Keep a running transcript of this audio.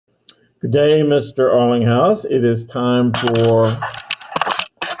Good day, Mr. Arlinghouse. It is time for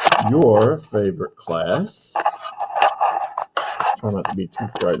your favorite class. Try not to be too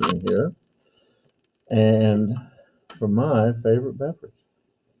frightening here. And for my favorite beverage.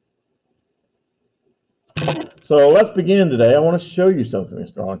 So let's begin today. I want to show you something,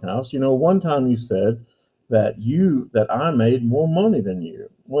 Mr. Arlinghouse. You know, one time you said that I made more money than you.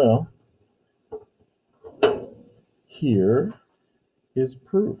 Well, here is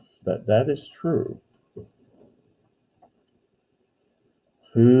proof that that is true.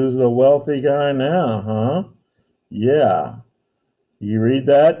 Who's the wealthy guy now, huh? Yeah. You read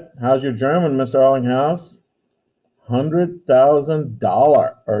that? How's your German, Mr. Arlinghouse?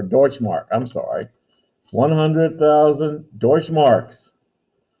 $100,000 or Deutschmark. I'm sorry. 100,000 Deutschmarks.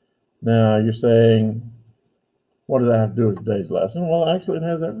 Now you're saying, what does that have to do with today's lesson? Well, actually, it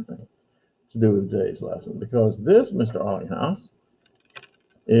has everything to do with today's lesson, because this, Mr. Arlinghouse,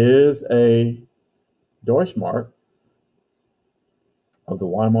 is a Deutschmark of the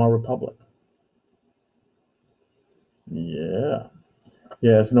Weimar Republic. Yeah.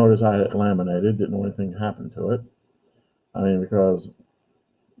 Yes, notice I had it laminated, didn't know anything happened to it. I mean, because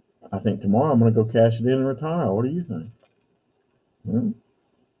I think tomorrow I'm going to go cash it in and retire. What do you think?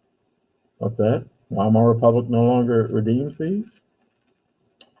 What's that? Weimar Republic no longer redeems these?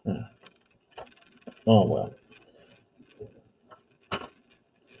 Yeah. Oh, well.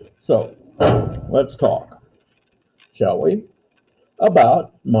 So, let's talk, shall we,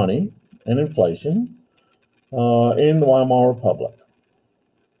 about money and inflation in the Weimar Republic.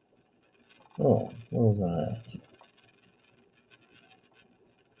 Oh, where was I at?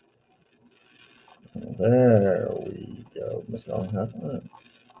 There we go, Mr. Arlinghouse.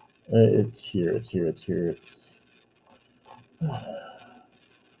 It's here.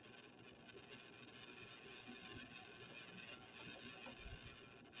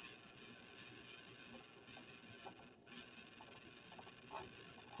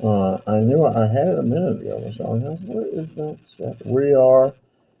 I knew I had it a minute ago, Mr. Arlinghouse. Where is that chapter? We are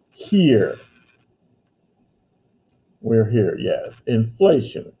here. We're here, yes.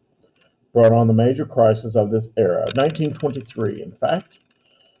 Inflation brought on the major crisis of this era, 1923, in fact.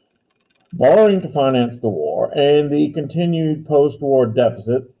 Borrowing to finance the war and the continued post-war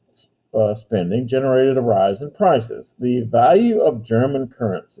deficit spending generated a rise in prices. The value of German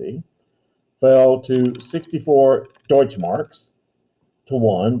currency fell to 64 Deutschmarks to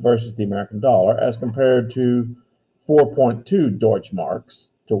 1 versus the American dollar, as compared to 4.2 Deutschmarks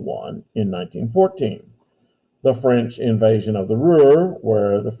to 1 in 1914. The French invasion of the Ruhr,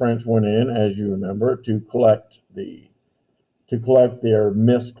 where the French went in, as you remember, to collect their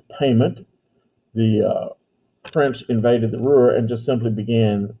missed payment. The French invaded the Ruhr and just simply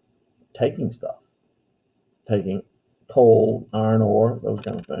began taking stuff, taking coal, iron ore, those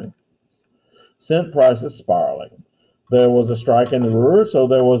kind of things. Sent prices spiraling. There was a strike in the Ruhr, so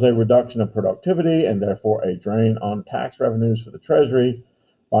there was a reduction of productivity and therefore a drain on tax revenues for the Treasury.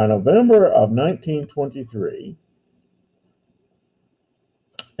 By November of 1923,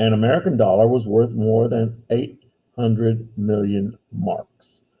 an American dollar was worth more than 800 million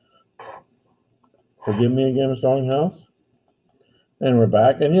marks. Forgive me again, Mr. Arlinghouse. And we're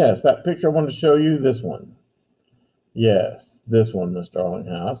back. And yes, that picture I wanted to show you, this one. Yes, this one, Mr.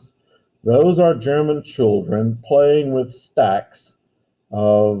 Arlinghouse. Those are German children playing with stacks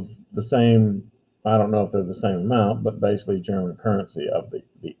of the same, I don't know if they're the same amount, but basically German currency of the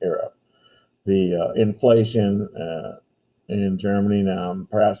era. The inflation in Germany now,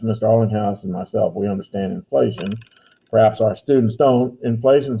 perhaps Mr. Arlinghouse and myself, we understand inflation. Perhaps our students don't.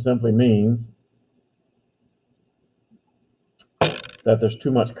 Inflation simply means that there's too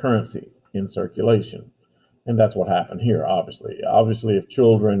much currency in circulation. And that's what happened here, obviously. Obviously, if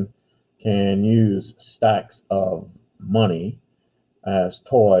children can use stacks of money as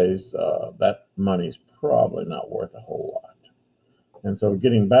toys, that money's probably not worth a whole lot. And so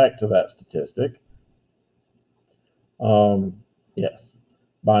getting back to that statistic, yes,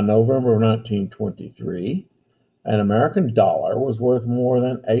 by November of 1923, an American dollar was worth more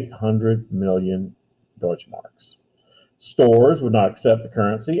than 800 million Deutschmarks. Stores would not accept the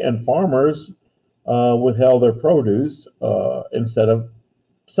currency, and farmers withheld their produce instead of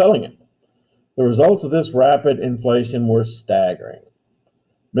selling it. The results of this rapid inflation were staggering.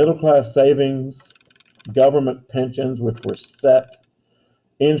 Middle-class savings, government pensions, which were set,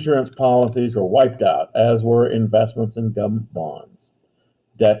 insurance policies were wiped out, as were investments in government bonds.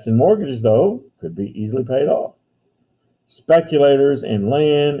 Debts and mortgages, though, could be easily paid off. Speculators in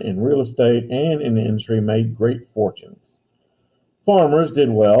land, in real estate, and in the industry made great fortunes. Farmers did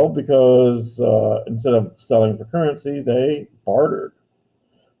well because instead of selling for currency, they bartered.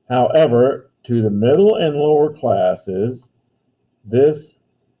 However, to the middle and lower classes, this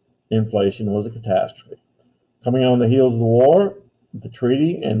inflation was a catastrophe. Coming on the heels of the war, the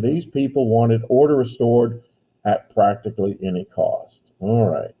treaty, and these people wanted order restored at practically any cost. All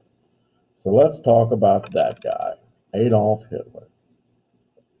right, so let's talk about that guy, Adolf Hitler.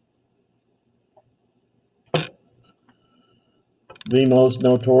 The most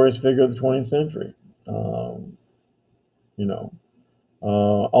notorious figure of the 20th century. You know,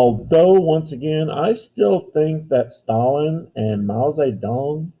 although, once again, I still think that Stalin and Mao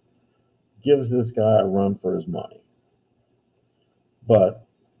Zedong gives this guy a run for his money. But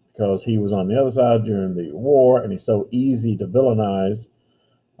because he was on the other side during the war and he's so easy to villainize,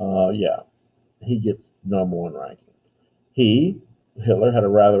 yeah, he gets number one ranking. Hitler, had a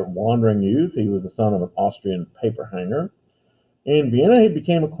rather wandering youth. He was the son of an Austrian paper hanger. In Vienna, he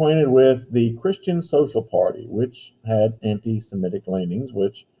became acquainted with the Christian Social Party, which had anti-Semitic leanings,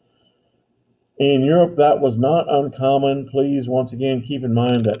 which in Europe, that was not uncommon. Please, once again, keep in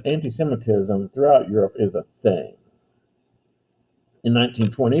mind that anti-Semitism throughout Europe is a thing. In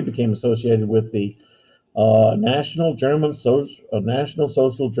 1920, he became associated with the National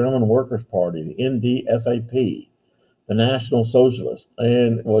Social German Workers' Party, the NDSAP, the National Socialist,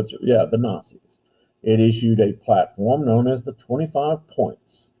 and the Nazis. It issued a platform known as the 25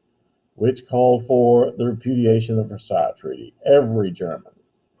 Points, which called for the repudiation of the Versailles Treaty. Every German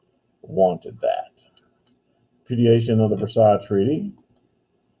wanted that. Repudiation of the Versailles Treaty.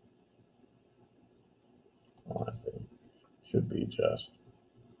 Oh, I see. Should be just.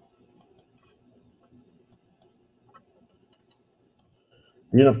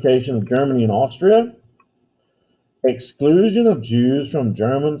 The unification of Germany and Austria. Exclusion of Jews from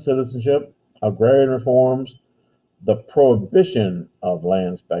German citizenship. Agrarian reforms, the prohibition of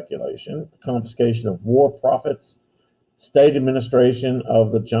land speculation, the confiscation of war profits, state administration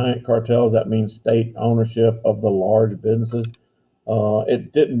of the giant cartels. That means state ownership of the large businesses.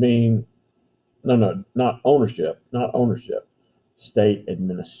 It didn't mean, not ownership, state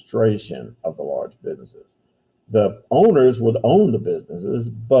administration of the large businesses. The owners would own the businesses,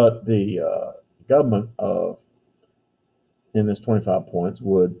 but the government in this 25 points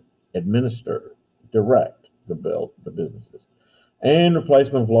would direct the businesses, and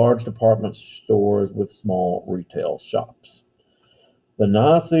replacement of large department stores with small retail shops. The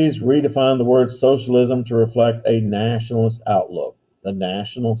Nazis redefined the word socialism to reflect a nationalist outlook, the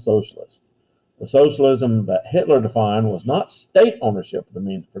National Socialist. The socialism that Hitler defined was not state ownership of the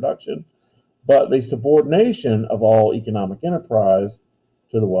means of production, but the subordination of all economic enterprise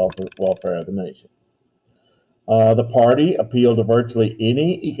to the welfare of the nation. The party appealed to virtually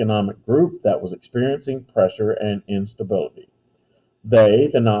any economic group that was experiencing pressure and instability. The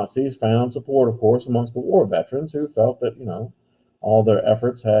Nazis, found support, of course, amongst the war veterans who felt that, all their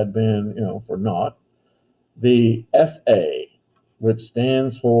efforts had been, for naught. The SA, which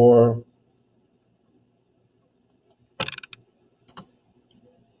stands for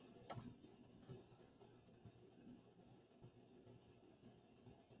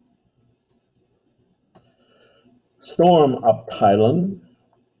Sturmabteilung,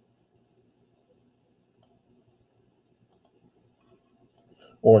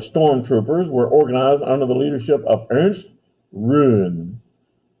 or stormtroopers, were organized under the leadership of Ernst Röhm.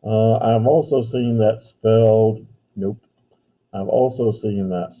 I've also seen that spelled, I've also seen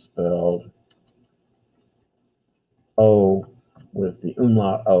that spelled O with the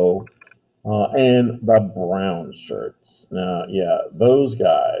umlaut O, and the brown shirts. Now, those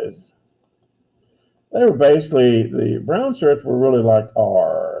guys, they were basically, the brown shirts were really like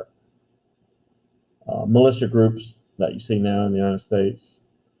our militia groups that you see now in the United States.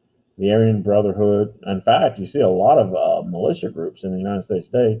 The Aryan Brotherhood. In fact, you see a lot of militia groups in the United States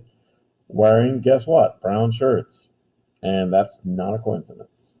today wearing, guess what, brown shirts. And that's not a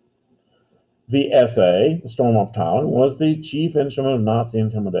coincidence. The SA, the Sturmabteilung, was the chief instrument of Nazi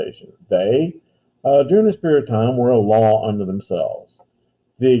intimidation. They, during this period of time, were a law unto themselves.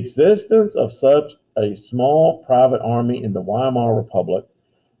 The existence of such a small private army in the Weimar Republic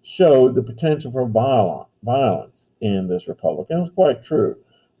showed the potential for violence in this republic. And it was quite true.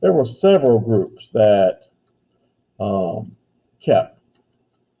 There were several groups that kept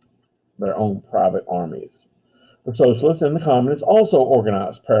their own private armies. The socialists and the communists also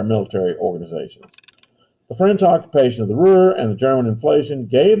organized paramilitary organizations. The French occupation of the Ruhr and the German inflation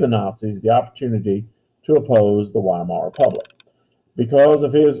gave the Nazis the opportunity to oppose the Weimar Republic. Because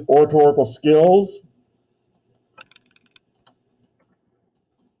of his oratorical skills,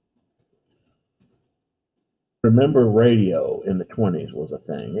 remember, radio in the 20s was a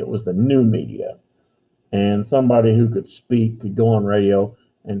thing. It was the new media. And somebody who could speak could go on radio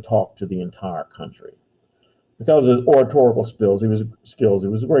and talk to the entire country. Because of his oratorical skills, he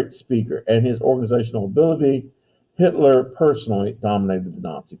was a great speaker, and his organizational ability, Hitler personally dominated the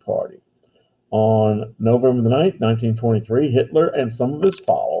Nazi Party. On November the 9th, 1923, Hitler and some of his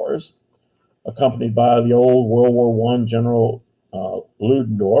followers, accompanied by the old World War I General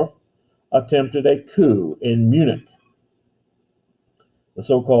Ludendorff, attempted a coup in Munich, the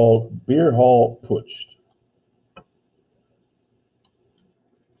so-called Beer Hall Putsch.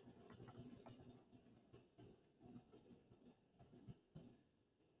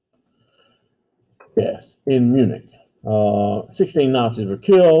 Yes, in Munich. 16 Nazis were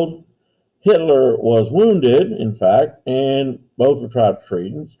killed. Hitler was wounded, in fact, and both were tried for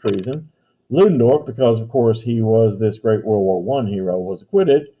treason. Ludendorff, because of course he was this great World War I hero, was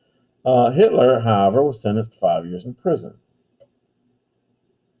acquitted. Hitler, however, was sentenced to 5 years in prison.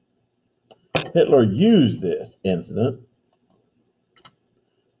 Hitler used this incident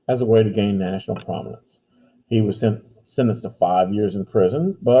as a way to gain national prominence. He was sentenced to 5 years in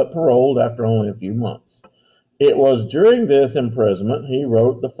prison, but paroled after only a few months. It was during this imprisonment he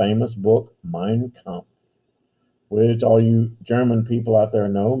wrote the famous book Mein Kampf, which all you German people out there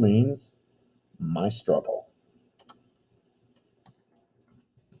know means my struggle.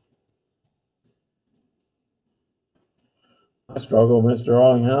 My struggle, Mr.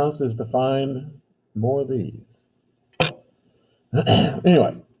 Allinghouse, is to find more of these.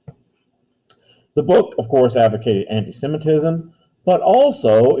 Anyway, the book, of course, advocated anti-Semitism, but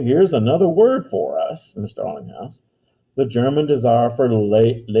also, here's another word for us, Mr. Allinghouse, the German desire for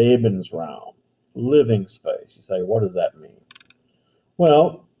Lebensraum, living space. You say, what does that mean?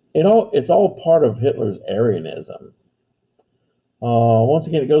 Well, it's all part of Hitler's Aryanism. Once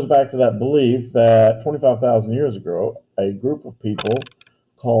again, it goes back to that belief that 25,000 years ago, a group of people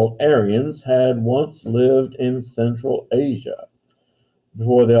called Aryans had once lived in Central Asia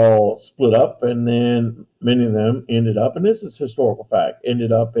before they all split up, and then many of them ended up, and this is historical fact,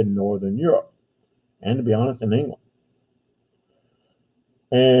 ended up in Northern Europe, and to be honest, in England.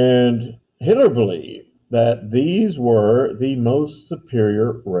 And Hitler believed that these were the most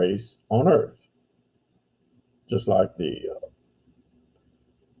superior race on earth, just like the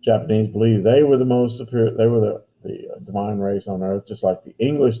Japanese believed they were the most superior, they were the divine race on earth, just like the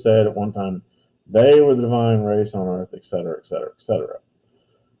English said at one time they were the divine race on earth, etc., etc., etc.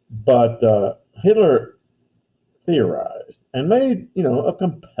 But Hitler theorized and made, a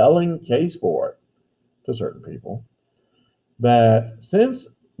compelling case for it to certain people that since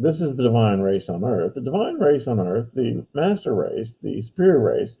this is the divine race on earth, the divine race on earth, the master race, the superior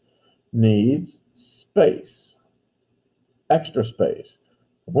race, needs space, extra space.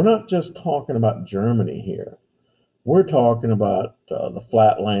 We're not just talking about Germany here. We're talking about the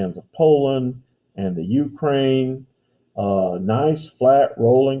flat lands of Poland and the Ukraine, nice flat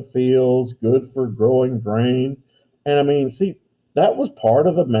rolling fields, good for growing grain. And I mean, see, that was part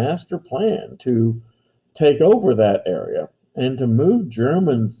of the master plan to take over that area and to move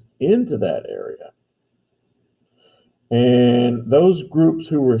Germans into that area. And those groups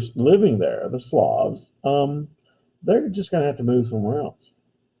who were living there, the Slavs, they're just going to have to move somewhere else.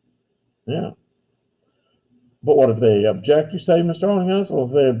 Yeah. But what if they object, you say, Mr. Allinghouse? Well,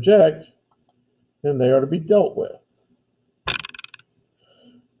 if they object, then they are to be dealt with.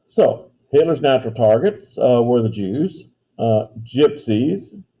 So, Hitler's natural targets were the Jews,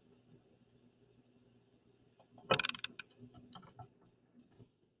 gypsies,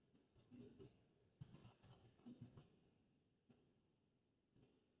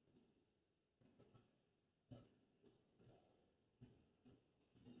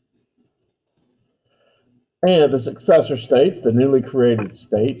 and the successor states, the newly created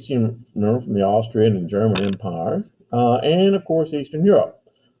states, from the Austrian and German empires, and of course Eastern Europe,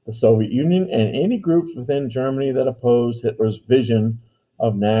 the Soviet Union, and any groups within Germany that opposed Hitler's vision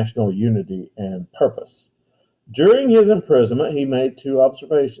of national unity and purpose. During his imprisonment, he made two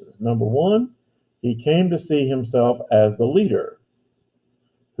observations. Number one, he came to see himself as the leader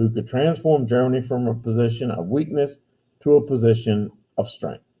who could transform Germany from a position of weakness to a position of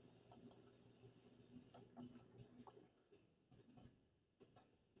strength.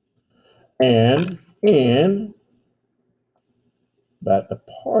 And that the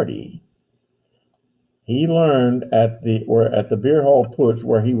party he learned at the beer hall putsch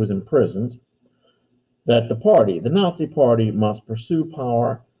where he was imprisoned, that the Nazi party, must pursue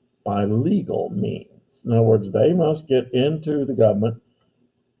power by legal means. In other words, they must get into the government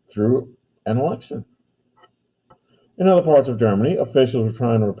through an election. In other parts of Germany, officials were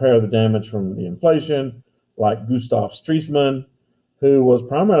trying to repair the damage from the inflation, like Gustav Stresemann, who was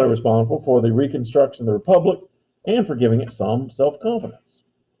primarily responsible for the reconstruction of the Republic and for giving it some self-confidence.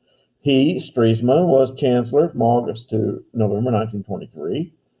 Stresemann, was chancellor from August to November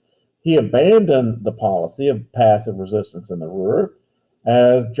 1923. He abandoned the policy of passive resistance in the Ruhr,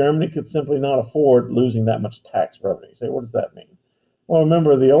 as Germany could simply not afford losing that much tax revenue. You say, what does that mean? Well,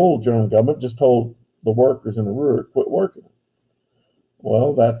 remember, the old German government just told the workers in the Ruhr to quit working.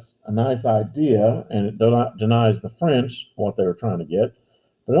 Well, that's a nice idea, and it denies the French what they were trying to get,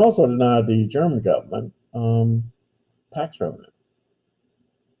 but it also denied the German government tax revenue.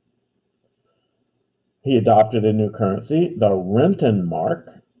 He adopted a new currency, the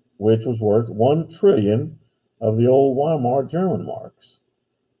Rentenmark, which was worth 1 trillion of the old Weimar German marks.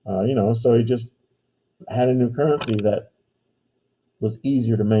 So he just had a new currency that was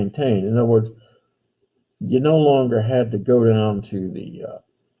easier to maintain. In other words, you no longer had to go down to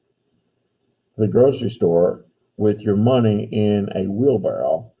the grocery store with your money in a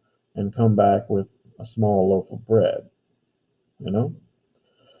wheelbarrow and come back with a small loaf of bread.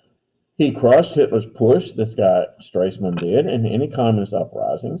 He crushed Hitler's push, this guy Stresemann did, in any communist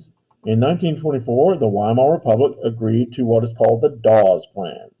uprisings. In 1924, the Weimar Republic agreed to what is called the Dawes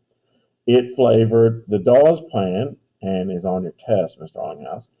Plan. It flavored the Dawes Plan, and is on your test, Mr.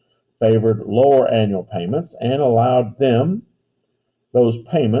 Allinghouse, favored lower annual payments and allowed those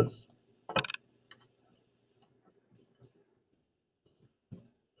payments,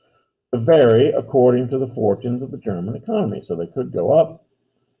 to vary according to the fortunes of the German economy. So they could go up,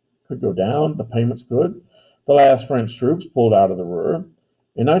 could go down, the payments could. The last French troops pulled out of the Ruhr.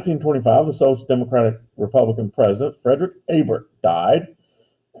 In 1925, the Social Democratic Republican president, Frederick Ebert, died,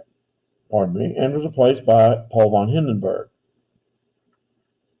 and was replaced by Paul von Hindenburg,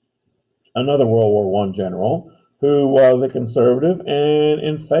 another World War I general who was a conservative and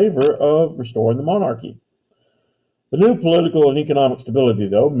in favor of restoring the monarchy. The new political and economic stability,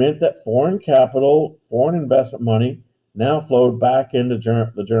 though, meant that foreign capital, foreign investment money now flowed back into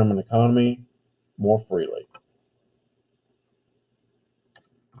the German economy more freely.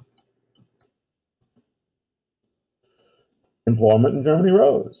 Employment in Germany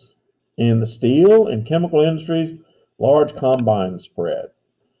rose. In the steel and chemical industries, large combines spread.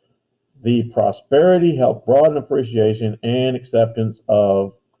 The prosperity helped broaden appreciation and acceptance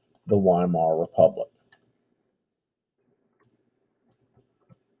of the Weimar Republic.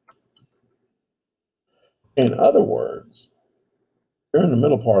 In other words, during the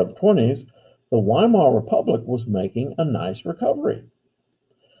middle part of the 20s, the Weimar Republic was making a nice recovery.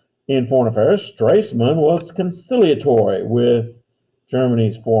 In foreign affairs, Stresemann was conciliatory with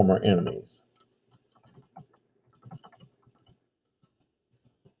Germany's former enemies.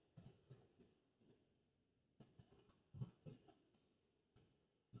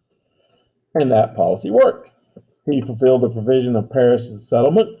 And that policy worked. He fulfilled the provision of Paris's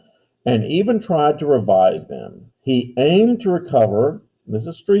settlement and even tried to revise them. He aimed to recover, this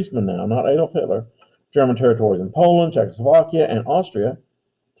is Stresemann now, not Adolf Hitler, German territories in Poland, Czechoslovakia, and Austria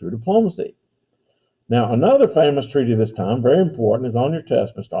through diplomacy. Now, another famous treaty this time, very important, is on your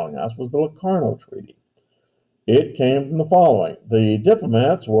test, Mr. Allinghouse, was the Locarno Treaty. It came from the following. The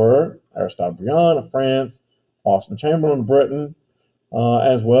diplomats were Aristide Briand of France, Austen Chamberlain of Britain,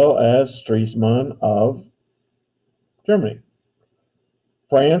 as well as Stresemann of Germany.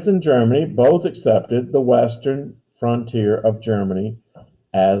 France and Germany both accepted the western frontier of Germany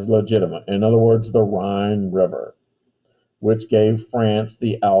as legitimate. In other words, the Rhine River, which gave France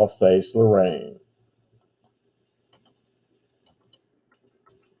the Alsace-Lorraine.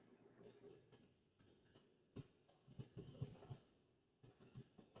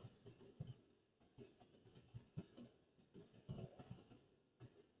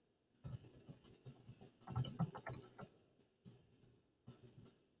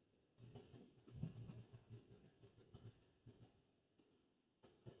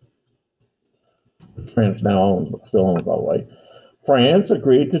 France now owns, still owns, by the way. France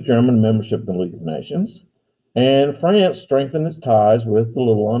agreed to German membership in the League of Nations, and France strengthened its ties with the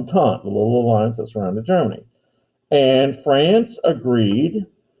Little Entente, the little alliance that surrounded Germany. And France agreed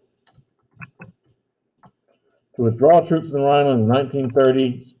to withdraw troops in the Rhineland in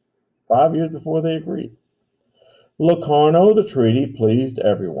 1930, 5 years before they agreed. Locarno, the treaty, pleased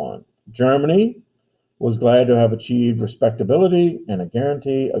everyone. Germany was glad to have achieved respectability and a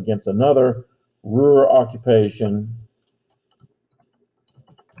guarantee against another Ruhr occupation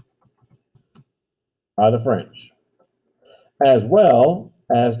by the French, as well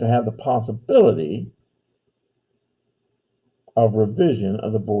as to have the possibility of revision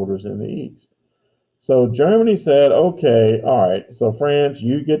of the borders in the east. So Germany said, okay, all right, so France,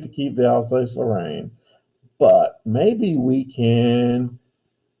 you get to keep the Alsace-Lorraine, but maybe we can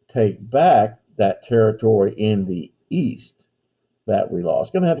take back that territory in the east that we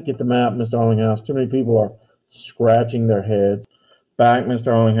lost. Going to have to get the map, Mr. Arlinghouse. Too many people are scratching their heads. Back, Mr.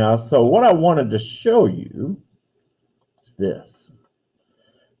 Arlinghouse. So what I wanted to show you is this.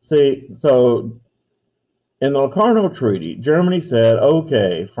 See, so in the Locarno Treaty, Germany said,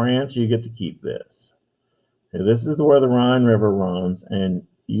 okay, France, you get to keep this. Okay, this is where the Rhine River runs, and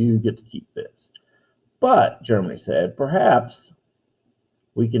you get to keep this. But, Germany said, perhaps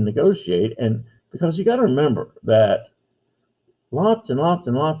we can negotiate, and because you got to remember that lots and lots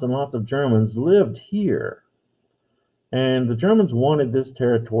and lots and lots of Germans lived here, and the Germans wanted this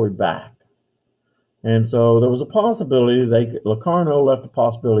territory back. And so there was a possibility, Locarno left a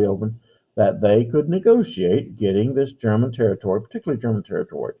possibility open that they could negotiate getting this German territory, particularly German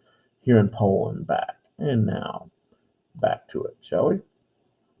territory, here in Poland back. And now, back to it, shall we?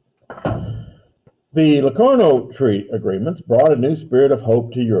 The Locarno Treaty agreements brought a new spirit of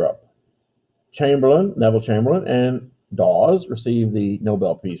hope to Europe. Neville Chamberlain, and Dawes received the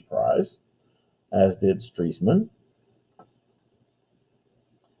Nobel Peace Prize, as did Stresemann.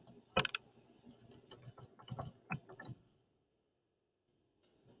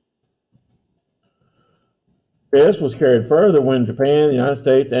 This was carried further when Japan, the United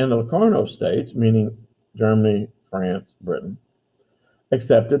States, and the Locarno states, meaning Germany, France, Britain,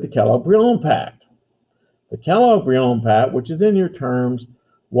 accepted the Kellogg-Briand Pact. The Kellogg-Briand Pact, which is in your terms,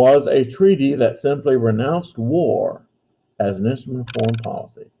 was a treaty that simply renounced war as an instrument of foreign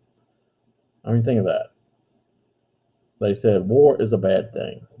policy. I mean, think of that. They said war is a bad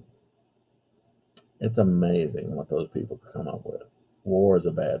thing. It's amazing what those people come up with. War is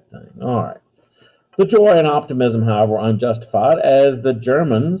a bad thing. All right. The joy and optimism, however, were unjustified, as the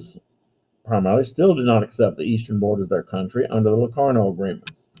Germans primarily still did not accept the eastern borders of their country under the Locarno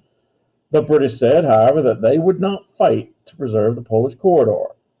agreements. The British said, however, that they would not fight to preserve the Polish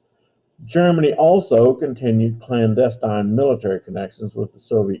corridor. Germany also continued clandestine military connections with the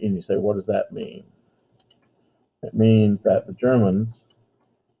Soviet Union. You say, what does that mean? It means that the Germans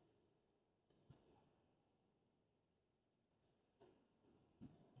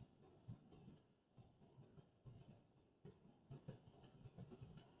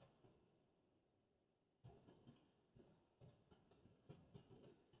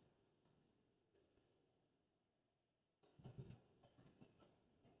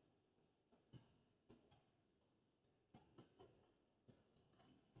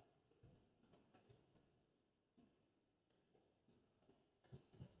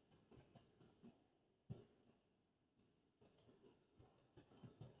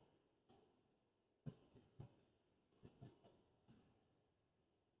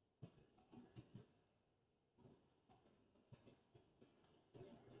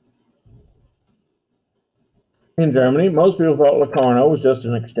in Germany, most people thought Locarno was just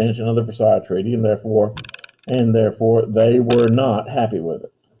an extension of the Versailles Treaty, and therefore they were not happy with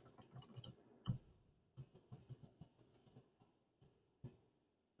it.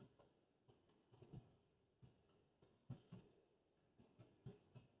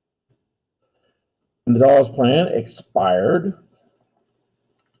 And the Dawes Plan expired.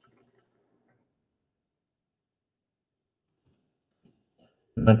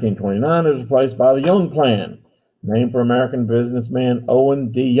 In 1929, it was replaced by the Young Plan, named for American businessman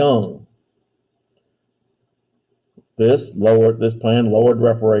Owen D. Young. This plan lowered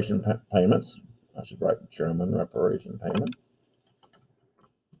reparation payments. I should write German reparation payments.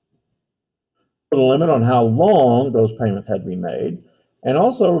 Put a limit on how long those payments had to be made, and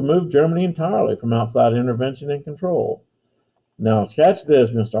also removed Germany entirely from outside intervention and control. Now, catch this,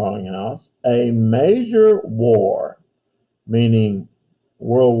 Mr. Arlinghouse. A major war, meaning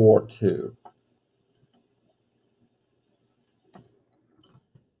World War II,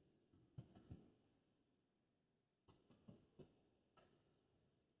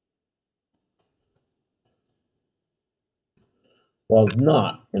 was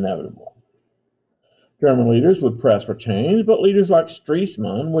not inevitable. German leaders would press for change, but leaders like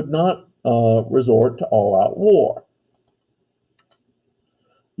Stresemann would not resort to all-out war.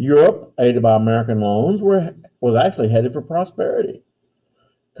 Europe, aided by American loans, was actually headed for prosperity.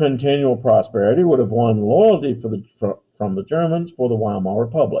 Continual prosperity would have won loyalty from the Germans for the Weimar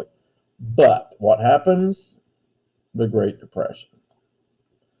Republic. But what happens? The Great Depression.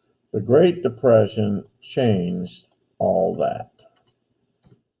 The Great Depression changed all that.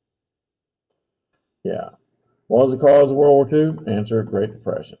 Yeah. What was the cause of World War II? Answer, Great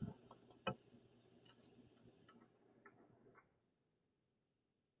Depression.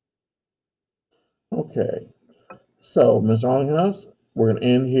 Okay. So, Mr. Arlinghouse, we're going to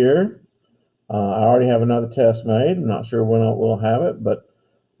end here. I already have another test made. I'm not sure when we'll have it, but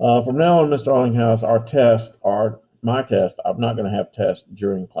from now on, Mr. Arlinghouse, our tests are my test, I'm not going to have tests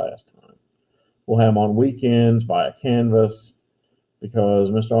during class time. We'll have them on weekends via Canvas because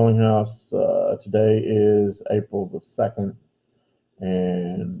Mr. Allinghouse, today is April the 2nd,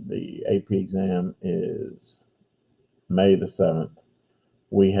 and the AP exam is May the 7th.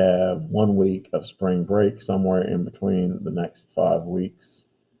 We have 1 week of spring break somewhere in between the next 5 weeks.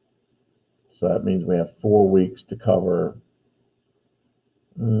 So that means we have 4 weeks to cover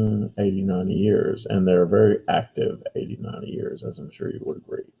 80, 90 years. And they're very active 80, 90 years, as I'm sure you would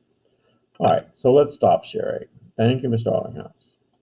agree. All right, so let's stop sharing. Thank you, Mr. Allinghouse.